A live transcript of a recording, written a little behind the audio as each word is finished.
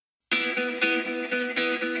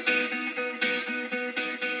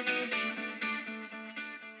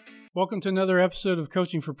Welcome to another episode of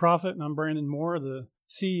Coaching for Profit, and I'm Brandon Moore, the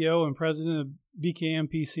CEO and President of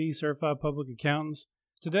BKMPC, Certified Public Accountants.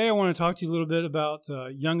 Today I want to talk to you a little bit about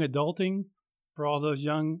young adulting for all those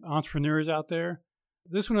young entrepreneurs out there.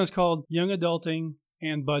 This one is called Young Adulting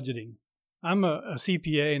and Budgeting. I'm a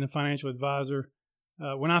CPA and a financial advisor.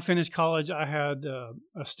 When I finished college, I had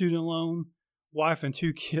a student loan, wife, and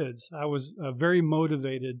 2 kids. I was very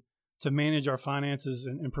motivated to manage our finances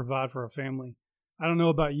and provide for our family. I don't know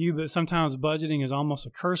about you, but sometimes budgeting is almost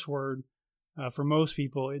a curse word for most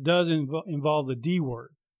people. It does involve the D word.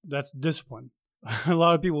 That's discipline. A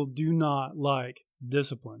lot of people do not like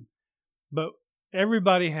discipline. But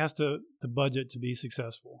everybody has to budget to be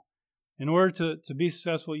successful. In order to be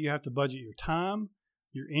successful, you have to budget your time,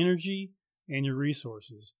 your energy, and your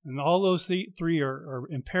resources. And all those three are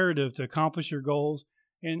imperative to accomplish your goals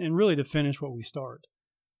and really to finish what we start.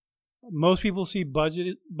 Most people see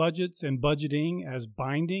budgets and budgeting as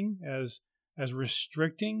binding, as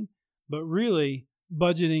restricting, but really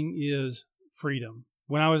budgeting is freedom.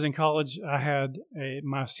 When I was in college, I had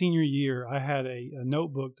my senior year, I had a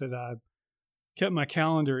notebook that I kept my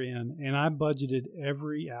calendar in, and I budgeted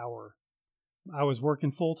every hour. I was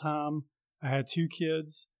working full-time. I had 2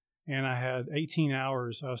 kids, and I had 18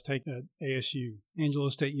 hours I was taking at ASU, Angelo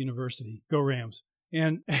State University. Go Rams.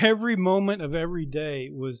 And every moment of every day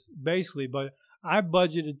was basically, but I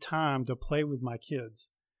budgeted time to play with my kids.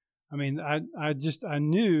 I mean, I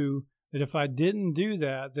knew that if I didn't do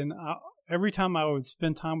that, then every time I would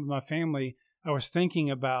spend time with my family, I was thinking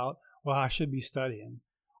about, well, I should be studying.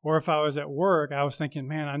 Or if I was at work, I was thinking,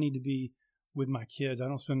 man, I need to be with my kids. I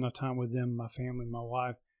don't spend enough time with them, my family, my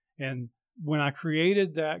wife. And when I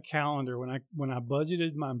created that calendar, when I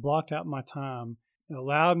budgeted blocked out my time, it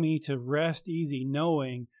allowed me to rest easy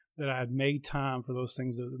knowing that I had made time for those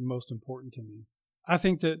things that are most important to me. I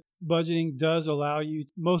think that budgeting does allow you,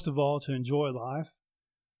 most of all, to enjoy life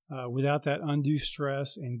without that undue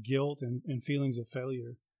stress and guilt and feelings of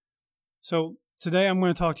failure. So today I'm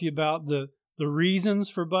going to talk to you about the reasons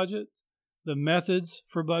for budget, the methods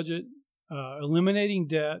for budget, eliminating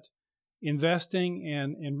debt, investing,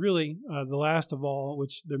 and really the last of all,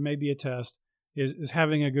 which there may be a test, is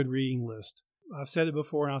having a good reading list. I've said it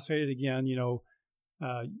before and I'll say it again,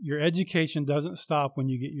 your education doesn't stop when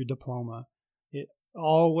you get your diploma. It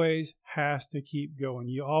always has to keep going.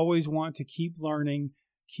 You always want to keep learning,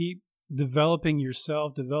 keep developing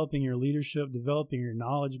yourself, developing your leadership, developing your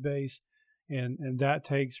knowledge base, and that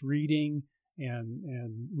takes reading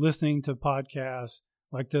and listening to podcasts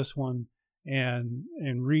like this one, and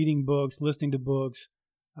reading books, listening to books,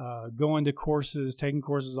 going to courses, taking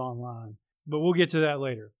courses online. But we'll get to that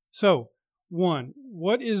later. So, 1,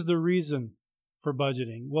 what is the reason for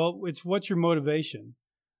budgeting? Well, it's what's your motivation.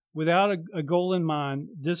 Without a goal in mind,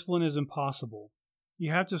 discipline is impossible.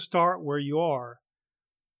 You have to start where you are.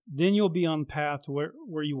 Then you'll be on the path to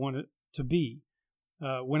where you want it to be.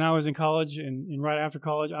 When I was in college and right after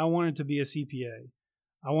college, I wanted to be a CPA.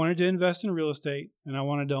 I wanted to invest in real estate, and I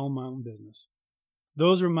wanted to own my own business.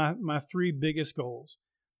 Those were my 3 biggest goals.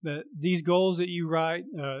 That these goals that you write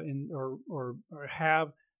or have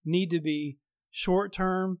need to be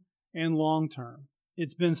short-term and long-term.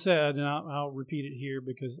 It's been said, and I'll repeat it here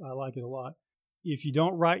because I like it a lot. If you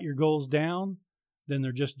don't write your goals down, then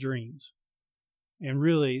they're just dreams. And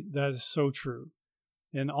really, that is so true.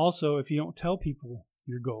 And also, if you don't tell people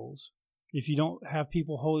your goals, if you don't have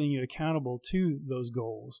people holding you accountable to those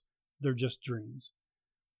goals, they're just dreams.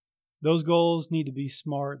 Those goals need to be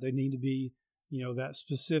smart. They need to be, that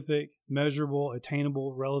specific, measurable,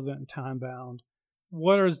 attainable, relevant, and time-bound.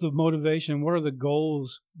 What is the motivation? What are the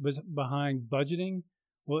goals behind budgeting?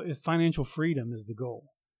 Well, financial freedom is the goal,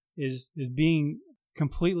 is being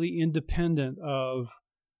completely independent of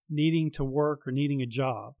needing to work or needing a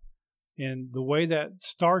job. And the way that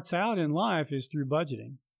starts out in life is through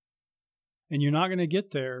budgeting. And you're not going to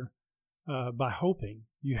get there by hoping.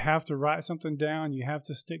 You have to write something down. You have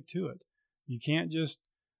to stick to it. You can't just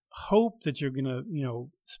hope that you're going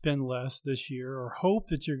to, spend less this year, or hope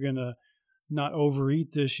that you're going to not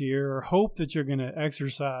overeat this year, or hope that you're going to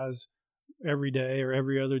exercise every day or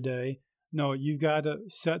every other day. No, you've got to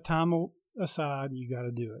set time aside. You got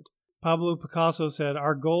to do it. Pablo Picasso said,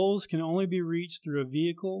 "Our goals can only be reached through a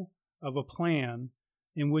vehicle of a plan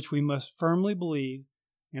in which we must firmly believe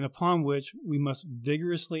and upon which we must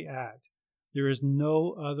vigorously act. There is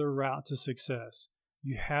no other route to success."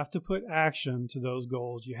 You have to put action to those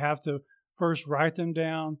goals. You have to first write them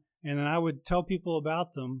down, and then I would tell people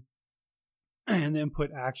about them and then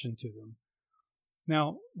put action to them.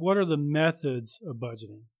 Now, what are the methods of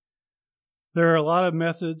budgeting? There are a lot of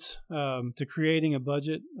methods to creating a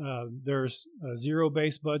budget. There's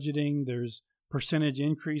zero-based budgeting. There's percentage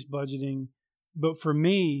increase budgeting. But for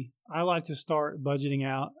me, I like to start budgeting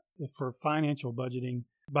out for financial budgeting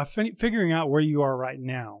by figuring out where you are right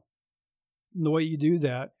now. And the way you do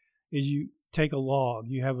that is you take a log.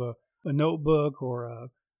 You have a notebook or a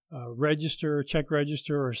register, a check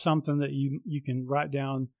register, or something that you can write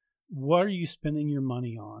down. What are you spending your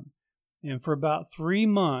money on? And for about 3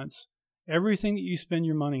 months, everything that you spend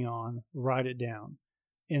your money on, write it down.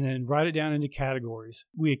 And then write it down into categories.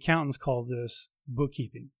 We accountants call this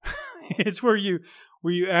bookkeeping. It's where you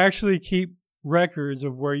actually keep records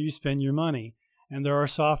of where you spend your money. And there are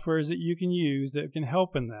softwares that you can use that can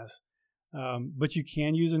help in this. But you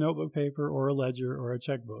can use a notebook paper or a ledger or a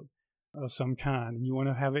checkbook of some kind. And you want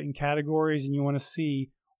to have it in categories, and you want to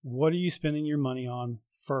see what are you spending your money on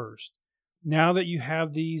first. Now that you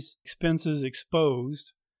have these expenses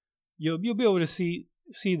exposed, you'll be able to see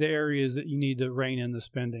the areas that you need to rein in the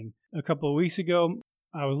spending. A couple of weeks ago,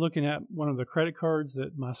 I was looking at one of the credit cards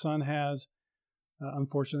that my son has.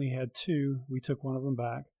 Unfortunately, he had 2. We took one of them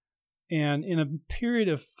back. And in a period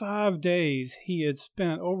of 5 days, he had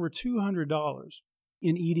spent over $200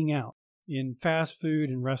 in eating out, in fast food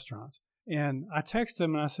and restaurants. And I texted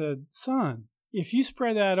him and I said, son, if you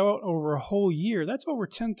spread that out over a whole year, that's over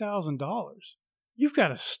 $10,000. You've got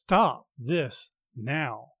to stop this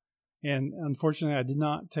now. And unfortunately, I did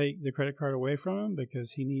not take the credit card away from him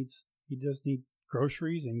because he does need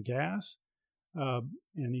groceries and gas.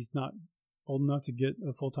 And he's not old enough to get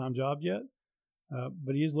a full-time job yet.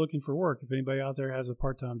 But he is looking for work. If anybody out there has a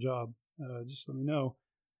part-time job, just let me know.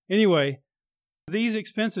 Anyway, these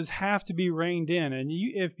expenses have to be reined in. And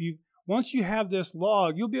once you have this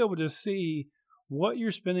log, you'll be able to see what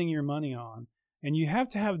you're spending your money on. And you have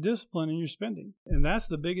to have discipline in your spending. And that's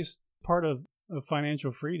the biggest part of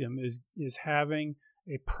financial freedom is having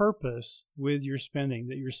a purpose with your spending,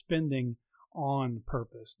 that you're spending on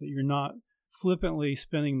purpose, that you're not flippantly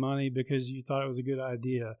spending money because you thought it was a good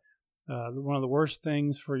idea. One of the worst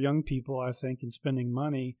things for young people, I think, in spending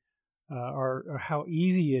money are how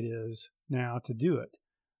easy it is now to do it.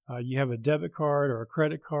 You have a debit card or a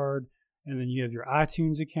credit card, and then you have your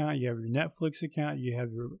iTunes account, you have your Netflix account, you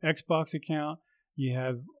have your Xbox account, you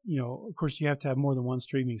have, of course, you have to have more than one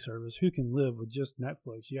streaming service. Who can live with just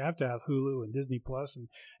Netflix? You have to have Hulu and Disney Plus and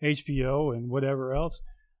HBO and whatever else.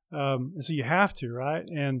 And so you have to, right?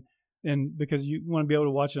 And because you want to be able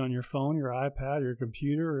to watch it on your phone, your iPad, your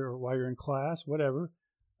computer, or while you're in class, whatever.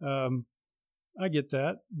 I get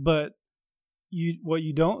that. But what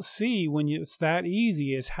you don't see when it's that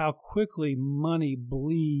easy is how quickly money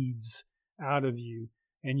bleeds out of you.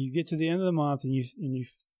 And you get to the end of the month and you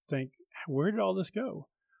think, where did all this go?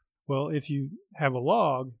 Well, if you have a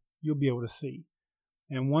log, you'll be able to see.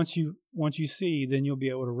 And once you see, then you'll be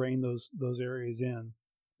able to rein those areas in.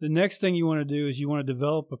 The next thing you want to do is you want to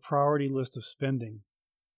develop a priority list of spending.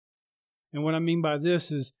 And what I mean by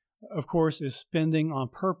this is, of course, is spending on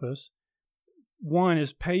purpose. 1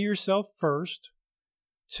 is pay yourself first.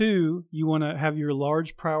 2, you want to have your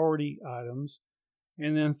large priority items.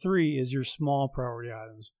 And then 3 is your small priority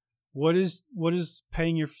items. What is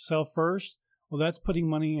paying yourself first? Well, that's putting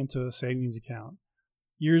money into a savings account.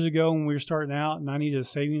 Years ago when we were starting out and I needed a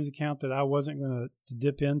savings account that I wasn't going to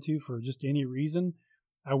dip into for just any reason,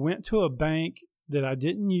 I went to a bank that I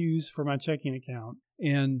didn't use for my checking account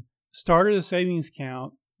and started a savings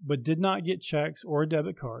account, but did not get checks or a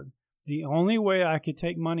debit card. The only way I could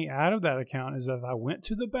take money out of that account is if I went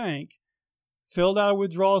to the bank, filled out a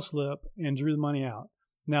withdrawal slip, and drew the money out.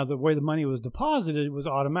 Now, the way the money was deposited was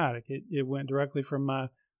automatic. It went directly from my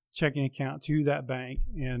checking account to that bank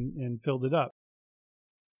and filled it up.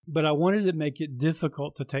 But I wanted to make it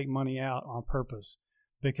difficult to take money out on purpose.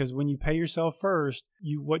 Because when you pay yourself first,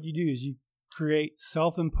 what you do is you create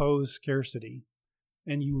self-imposed scarcity.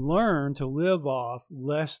 And you learn to live off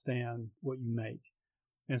less than what you make.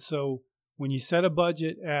 And so when you set a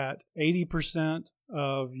budget at 80%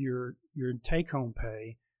 of your take-home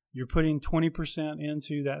pay, you're putting 20%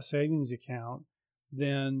 into that savings account,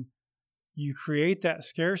 then you create that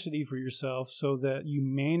scarcity for yourself so that you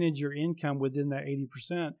manage your income within that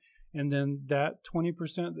 80%. And then that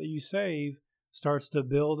 20% that you save starts to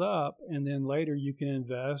build up, and then later you can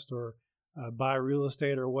invest or buy real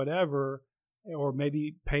estate or whatever, or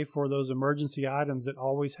maybe pay for those emergency items that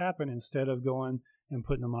always happen instead of going and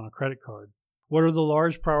putting them on a credit card. What are the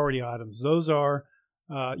large priority items? Those are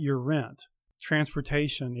your rent,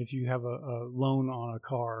 transportation if you have a loan on a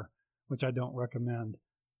car, which I don't recommend,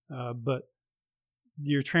 but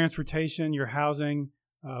your transportation, your housing,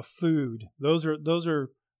 food. Those are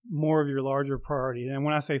more of your larger priority. And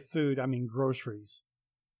when I say food, I mean groceries,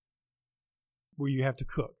 where you have to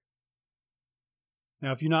cook.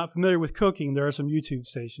 Now, if you're not familiar with cooking, there are some YouTube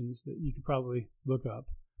stations that you could probably look up.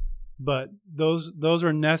 But those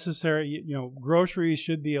are necessary. Groceries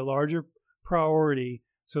should be a larger priority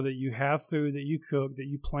so that you have food that you cook, that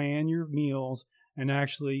you plan your meals, and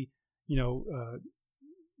actually,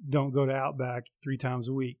 don't go to Outback 3 times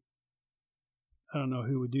a week. I don't know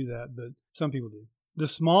who would do that, but some people do. The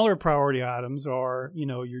smaller priority items are,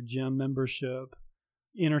 your gym membership,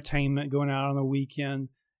 entertainment, going out on the weekend.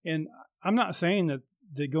 And I'm not saying that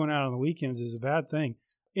going out on the weekends is a bad thing.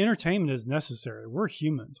 Entertainment is necessary. We're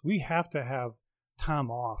humans. We have to have time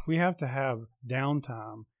off. We have to have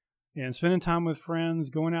downtime. And spending time with friends,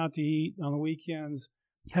 going out to eat on the weekends,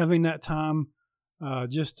 having that time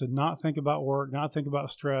just to not think about work, not think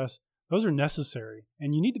about stress, those are necessary.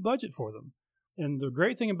 And you need to budget for them. And the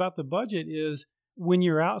great thing about the budget is when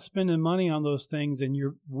you're out spending money on those things and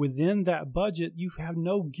you're within that budget, you have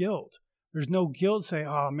no guilt. There's no guilt say,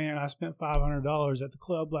 oh man, I spent $500 at the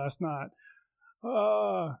club last night.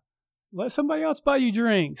 Let somebody else buy you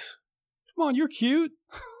drinks. Come on, you're cute.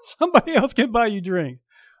 Somebody else can buy you drinks.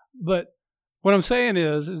 But what I'm saying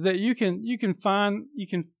is that you can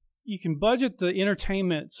budget the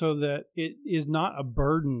entertainment so that it is not a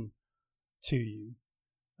burden to you.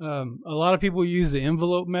 A lot of people use the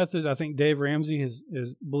envelope method. I think Dave Ramsey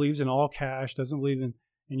believes in all cash, doesn't believe in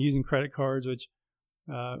using credit cards, which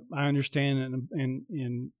I understand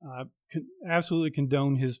and I absolutely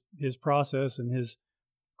condone his process and his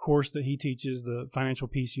course that he teaches, the Financial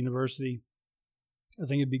Peace University. I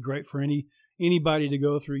think it'd be great for anybody to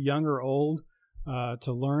go through, young or old,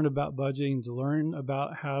 to learn about budgeting, to learn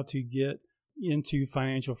about how to get into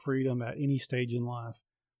financial freedom at any stage in life.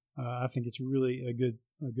 I think it's really a good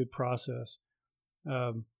process.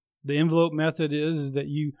 The envelope method is that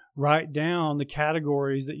you write down the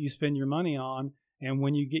categories that you spend your money on, and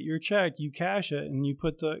when you get your check, you cash it and you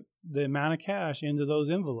put the amount of cash into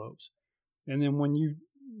those envelopes. And then when you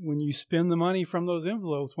spend the money from those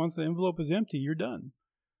envelopes, once the envelope is empty, you're done.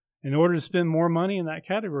 In order to spend more money in that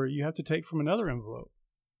category, you have to take from another envelope.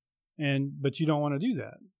 But you don't want to do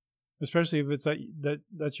that, especially if it's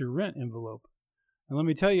that's your rent envelope. And let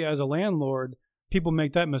me tell you, as a landlord, people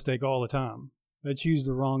make that mistake all the time. They choose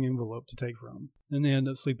the wrong envelope to take from, and they end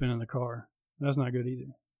up sleeping in the car. That's not good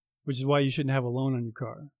either, which is why you shouldn't have a loan on your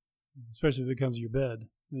car, especially if it comes to your bed.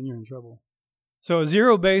 Then you're in trouble. So a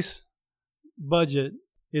zero-based budget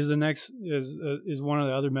is one of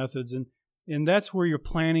the other methods, and that's where you're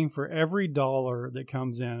planning for every dollar that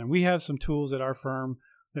comes in. And we have some tools at our firm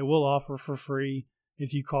that we'll offer for free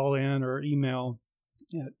if you call in or email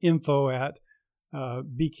at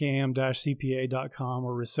info@bkm-cpa.com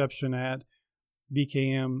or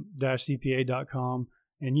reception@bkm-cpa.com,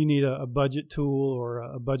 and you need a budget tool or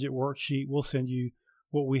a budget worksheet, we'll send you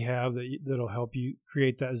what we have that'll help you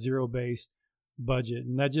create that zero-based budget.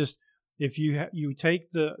 And that just, if you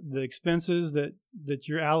take the expenses that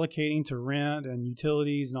you're allocating to rent and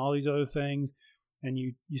utilities and all these other things, and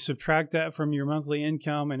you subtract that from your monthly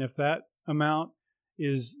income, and if that amount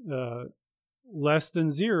is less than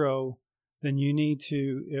zero, then you need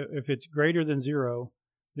to, if it's greater than zero,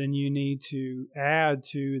 then you need to add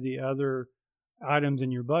to the other items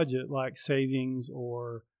in your budget, like savings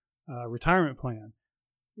or retirement plan.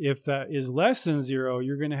 If that is less than zero,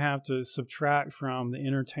 you're going to have to subtract from the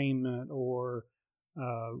entertainment or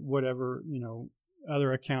whatever,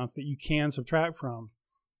 other accounts that you can subtract from.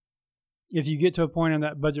 If you get to a point on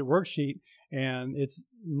that budget worksheet and it's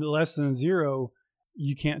less than zero,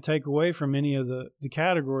 you can't take away from any of the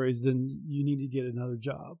categories, then you need to get another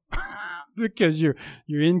job because your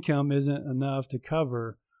income isn't enough to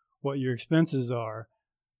cover what your expenses are.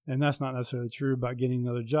 And that's not necessarily true about getting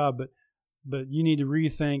another job, but you need to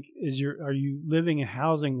rethink, are you living in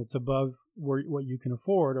housing that's above what you can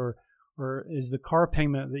afford, or is the car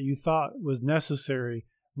payment that you thought was necessary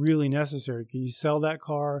really necessary? Can you sell that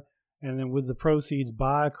car and then with the proceeds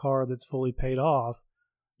buy a car that's fully paid off?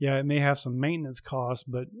 Yeah, it may have some maintenance costs,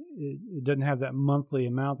 but it doesn't have that monthly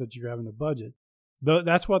amount that you're having to budget. But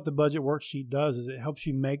that's what the budget worksheet does, is it helps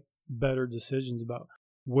you make better decisions about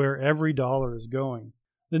where every dollar is going.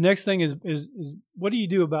 The next thing is what do you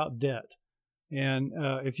do about debt? And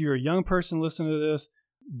if you're a young person listening to this,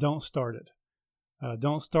 don't start it.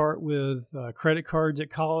 Don't start with credit cards at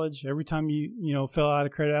college. Every time you fill out a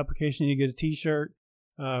credit application, you get a T-shirt.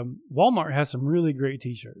 Walmart has some really great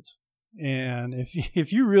T-shirts. And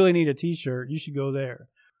if you really need a T-shirt, you should go there.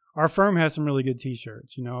 Our firm has some really good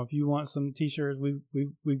T-shirts. If you want some T-shirts,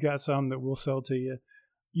 we've got some that we'll sell to you.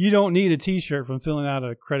 You don't need a T-shirt from filling out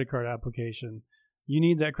a credit card application. you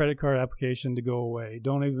need that credit card application to go away.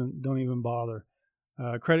 Don't even bother.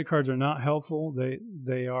 Credit cards are not helpful.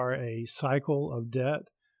 They are a cycle of debt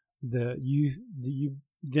that you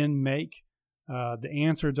then make the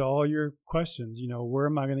answer to all your questions. Where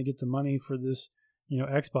am I going to get the money for this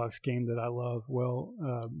Xbox game that I love? Well,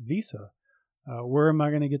 Visa. Where am I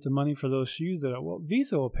going to get the money for those shoes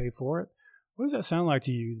Visa will pay for it. What does that sound like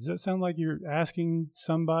to you? Does that sound like you're asking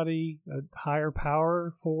somebody, a higher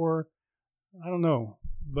power, for, I don't know,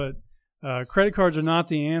 but credit cards are not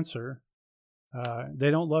the answer.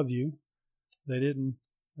 They don't love you. They didn't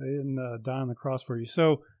die on the cross for you.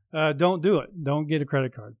 So don't do it. Don't get a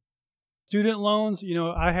credit card. Student loans,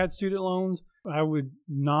 I had student loans. I would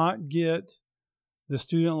not get the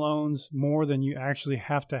student loans more than you actually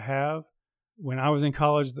have to have. When I was in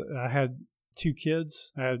college, I had 2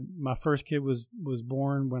 kids. My first kid was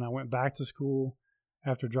born when I went back to school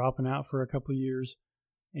after dropping out for a couple of years.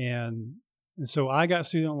 And so I got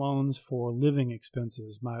student loans for living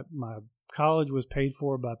expenses. My college was paid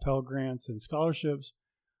for by Pell Grants and scholarships,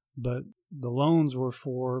 but the loans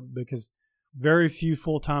were because very few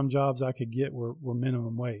full-time jobs I could get were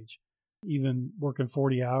minimum wage. Even working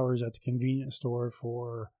 40 hours at the convenience store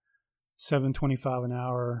for $7.25 an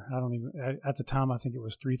hour. At the time, I think it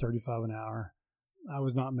was $3.35 an hour. I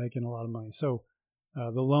was not making a lot of money. So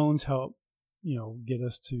the loans help, get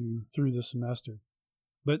us through the semester.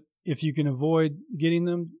 But if you can avoid getting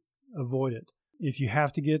them, avoid it. If you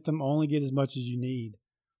have to get them, only get as much as you need.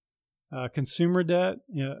 Consumer debt,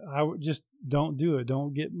 I would just don't do it.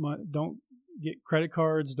 Don't get credit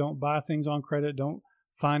cards. Don't buy things on credit. Don't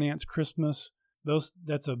finance Christmas.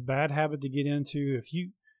 That's a bad habit to get into.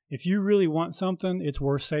 If you really want something, it's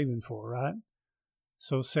worth saving for, right?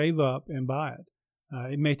 So save up and buy it.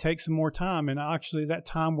 It may take some more time, and actually that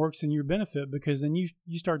time works in your benefit, because then you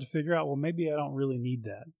start to figure out, well, maybe I don't really need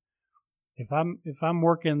that. If I'm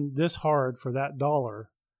working this hard for that $1,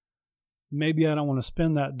 maybe I don't want to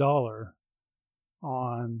spend that $1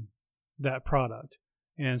 on that product.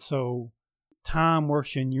 And so time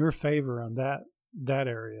works in your favor on that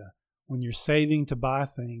area. When you're saving to buy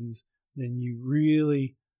things, then you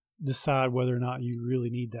really decide whether or not you really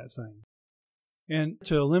need that thing. And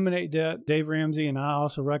to eliminate debt, Dave Ramsey and I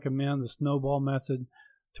also recommend the snowball method,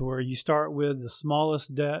 to where you start with the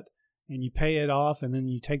smallest debt and you pay it off, and then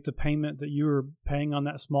you take the payment that you were paying on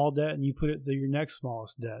that small debt and you put it to your next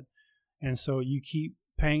smallest debt. And so you keep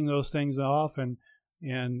paying those things off, and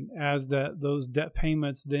as those debt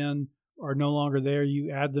payments then are no longer there,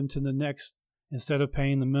 you add them to the next. Instead of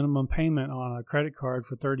paying the minimum payment on a credit card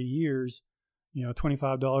for 30 years,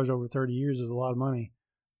 $25 over 30 years is a lot of money.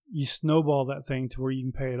 You snowball that thing to where you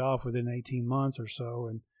can pay it off within 18 months or so,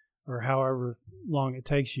 or however long it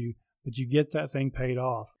takes you, but you get that thing paid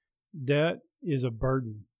off. Debt is a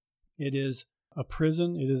burden. It is a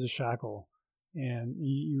prison. It is a shackle, and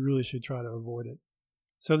you really should try to avoid it.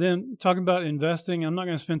 So then, talking about investing, I'm not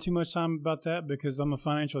going to spend too much time about that because I'm a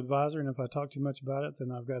financial advisor, and if I talk too much about it,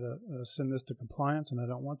 then I've got to send this to compliance, and I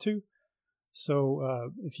don't want to.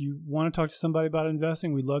 So if you want to talk to somebody about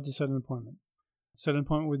investing, we'd love to set an appointment. Set an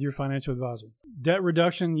appointment with your financial advisor. Debt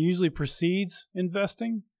reduction usually precedes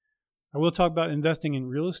investing. I will talk about investing in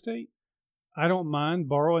real estate. I don't mind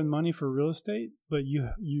borrowing money for real estate, but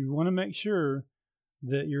you want to make sure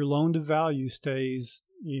that your loan to value stays,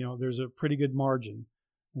 there's a pretty good margin.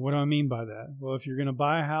 What do I mean by that? Well, if you're going to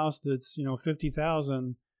buy a house that's,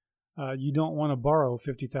 $50,000, you don't want to borrow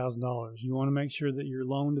 $50,000. You want to make sure that your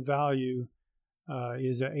loan to value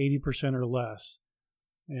is at 80% or less.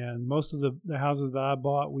 And most of the houses that I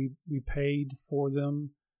bought, we paid for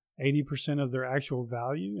them 80% of their actual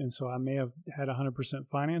value. And so I may have had 100%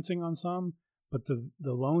 financing on some, but the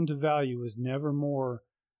loan to value was never more.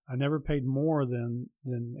 I never paid more than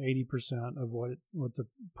 80% of what the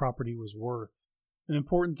property was worth. An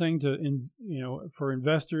important thing for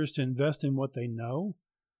investors to invest in what they know.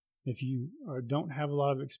 If you don't have a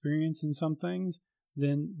lot of experience in some things,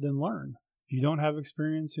 then learn. If you don't have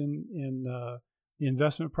experience in the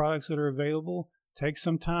investment products that are available, take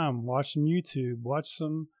some time, watch some YouTube, watch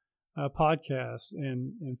some podcasts,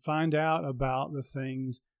 and find out about the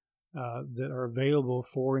things that are available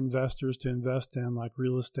for investors to invest in, like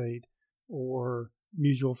real estate or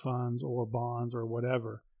mutual funds or bonds or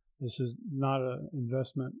whatever. This is not an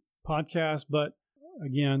investment podcast, but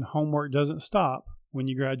again, homework doesn't stop when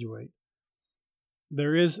you graduate.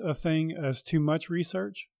 There is a thing as too much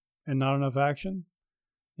research and not enough action.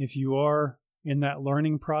 If you are in that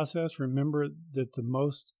learning process, remember that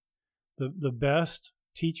the best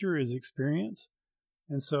teacher is experience.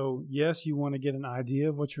 And so, yes, you want to get an idea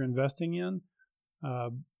of what you're investing in,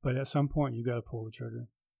 but at some point you've got to pull the trigger.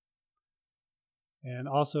 And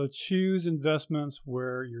also choose investments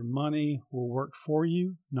where your money will work for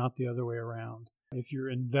you, not the other way around. If you're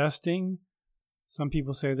investing, some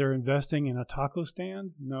people say they're investing in a taco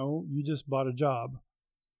stand. No, you just bought a job.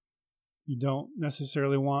 You don't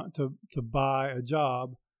necessarily want to buy a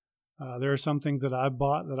job. There are some things that I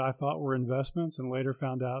bought that I thought were investments and later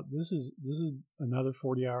found out this is another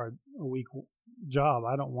 40-hour-a-week job.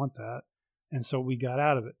 I don't want that. And so we got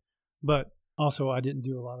out of it. But also, I didn't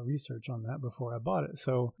do a lot of research on that before I bought it.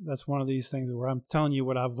 So that's one of these things where I'm telling you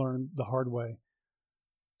what I've learned the hard way.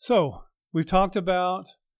 So we've talked about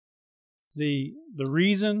the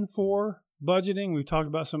reason for budgeting. We've talked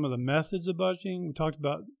about some of the methods of budgeting. We talked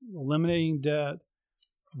about eliminating debt,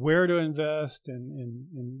 where to invest, and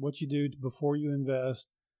what you do before you invest.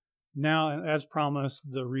 Now, as promised,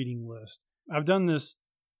 the reading list. I've done this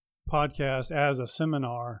podcast as a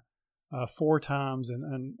seminar 4 times,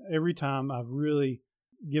 and every time I've really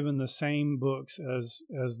given the same books as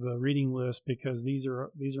the reading list because these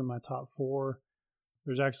are my top 4.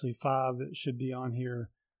 There's actually 5 that should be on here,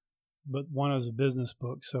 but one is a business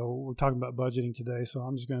book. So we're talking about budgeting today. So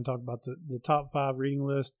I'm just going to talk about the top 5 reading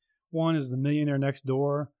list. One is The Millionaire Next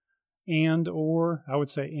Door, The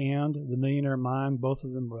Millionaire Mind. Both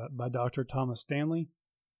of them by Dr. Thomas Stanley.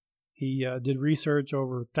 He did research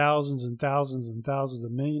over thousands and thousands and thousands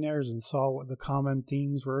of millionaires and saw what the common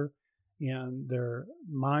themes were in their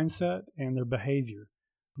mindset and their behavior.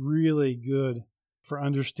 Really good for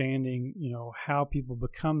understanding, how people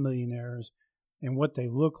become millionaires and what they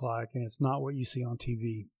look like, and it's not what you see on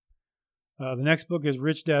TV. The next book is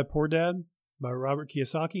Rich Dad, Poor Dad by Robert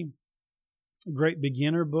Kiyosaki. A great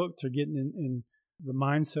beginner book to get in the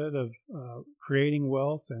mindset of creating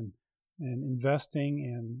wealth and investing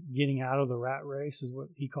and getting out of the rat race is what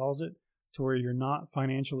he calls it, to where you're not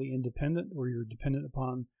financially independent, where you're dependent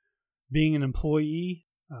upon being an employee,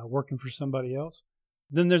 working for somebody else.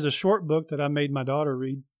 Then there's a short book that I made my daughter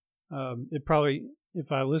read.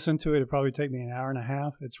 If I listen to it, it'd probably take me an hour and a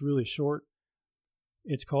half. It's really short.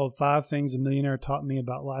 It's called 5 Things a Millionaire Taught Me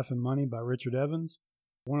About Life and Money by Richard Evans.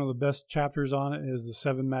 One of the best chapters on it is the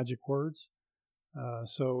 7 magic words.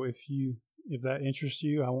 So if that interests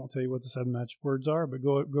you, I won't tell you what the 7 magic words are, but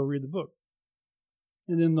go read the book.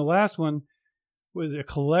 And then the last one was a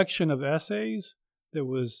collection of essays that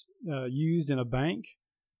was used in a bank.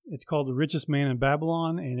 It's called The Richest Man in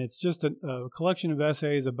Babylon, and it's just a collection of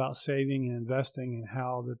essays about saving and investing and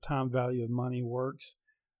how the time value of money works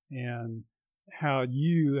and how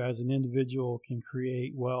you as an individual can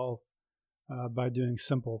create wealth by doing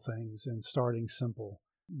simple things and starting simple.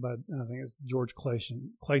 But I think it's George Clayson.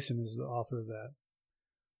 Clayson is the author of that.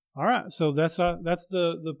 All right, so that's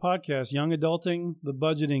the podcast, Young Adulting, the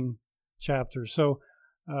budgeting chapter. So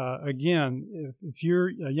again, if you're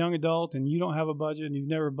a young adult and you don't have a budget and you've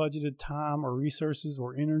never budgeted time or resources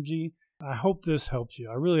or energy, I hope this helps you.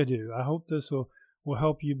 I really do. I hope this will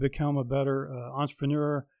help you become a better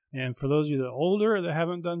entrepreneur. And for those of you that are older that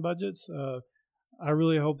haven't done budgets, I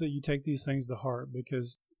really hope that you take these things to heart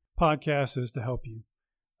because podcast is to help you.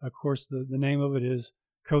 Of course, the name of it is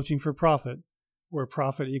Coaching for Profit, where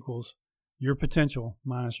profit equals your potential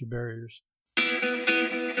minus your barriers.